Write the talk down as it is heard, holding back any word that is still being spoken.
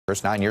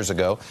9 years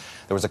ago,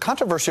 there was a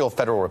controversial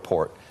federal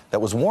report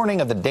that was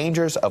warning of the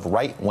dangers of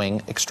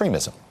right-wing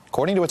extremism.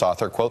 According to its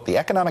author, quote, the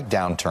economic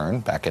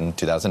downturn back in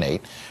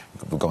 2008,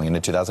 going into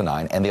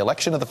 2009, and the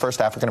election of the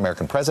first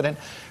African-American president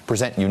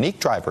present unique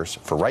drivers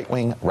for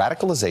right-wing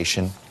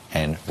radicalization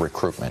and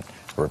recruitment.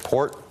 The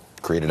report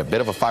created a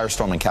bit of a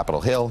firestorm in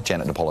Capitol Hill.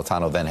 Janet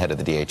Napolitano, then head of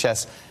the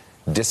DHS,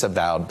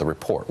 disavowed the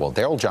report. Well,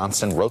 Daryl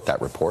Johnson wrote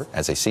that report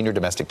as a senior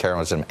domestic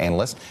terrorism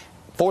analyst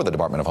for the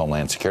Department of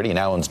Homeland Security. He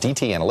now owns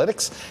DT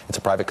Analytics. It's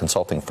a private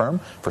consulting firm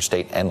for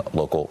state and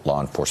local law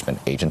enforcement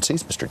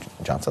agencies. Mr.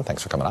 Johnson,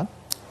 thanks for coming on.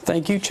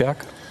 Thank you,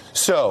 Chuck.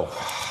 So,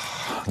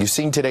 you've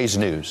seen today's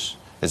news.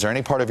 Is there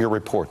any part of your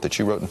report that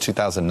you wrote in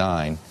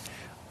 2009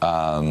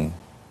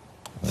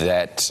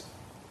 that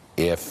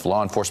if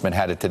law enforcement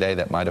had it today,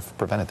 that might have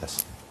prevented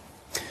this?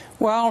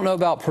 Well, I don't know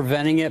about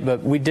preventing it,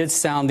 but we did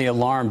sound the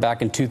alarm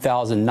back in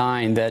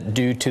 2009 that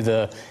due to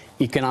the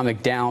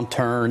economic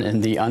downturn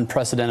and the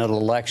unprecedented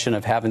election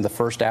of having the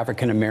first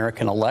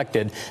African-American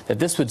elected, that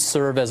this would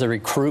serve as a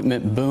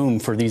recruitment boom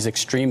for these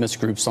extremist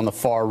groups on the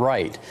far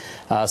right.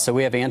 So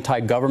we have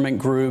anti-government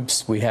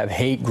groups, we have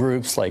hate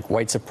groups like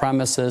white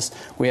supremacists,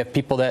 we have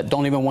people that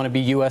don't even want to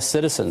be U.S.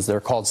 citizens. They're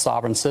called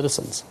sovereign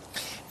citizens.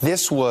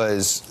 This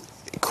was,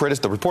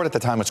 the report at the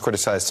time was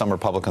criticized. Some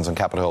Republicans on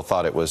Capitol Hill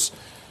thought it was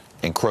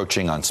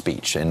encroaching on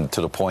speech, and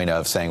to the point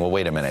of saying, well,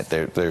 wait a minute,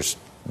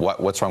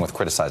 what's wrong with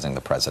criticizing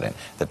the president?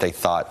 That they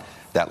thought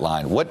that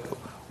line. What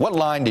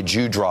line did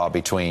you draw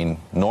between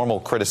normal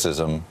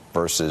criticism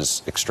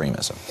versus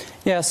extremism?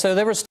 Yeah, so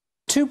there was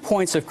 2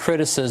 points of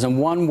criticism.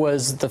 One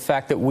was the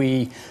fact that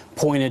we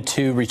pointed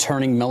to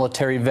returning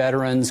military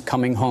veterans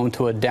coming home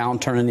to a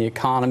downturn in the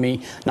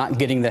economy, not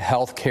getting the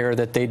health care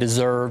that they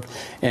deserve,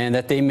 and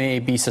that they may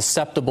be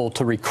susceptible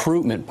to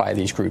recruitment by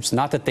these groups.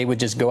 Not that they would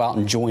just go out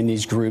and join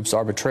these groups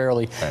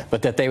arbitrarily, right,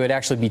 but that they would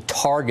actually be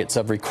targets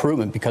of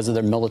recruitment because of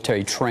their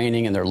military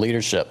training and their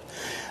leadership.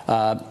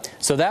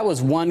 So that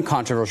was one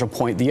controversial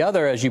point. The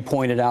other, as you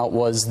pointed out,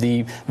 was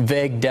the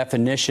vague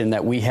definition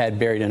that we had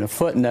buried in a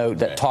footnote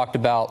that talked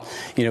about,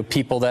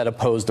 people that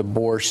opposed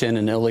abortion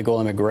and illegal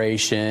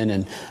immigration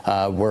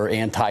and were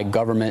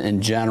anti-government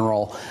in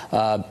general.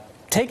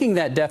 Taking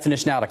that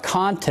definition out of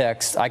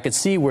context, I could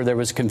see where there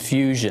was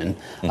confusion.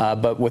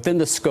 But within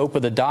the scope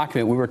of the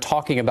document, we were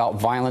talking about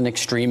violent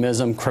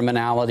extremism,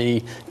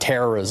 criminality,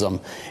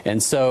 terrorism.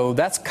 And so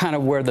that's kind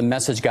of where the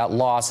message got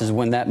lost, is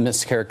when that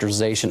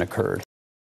mischaracterization occurred.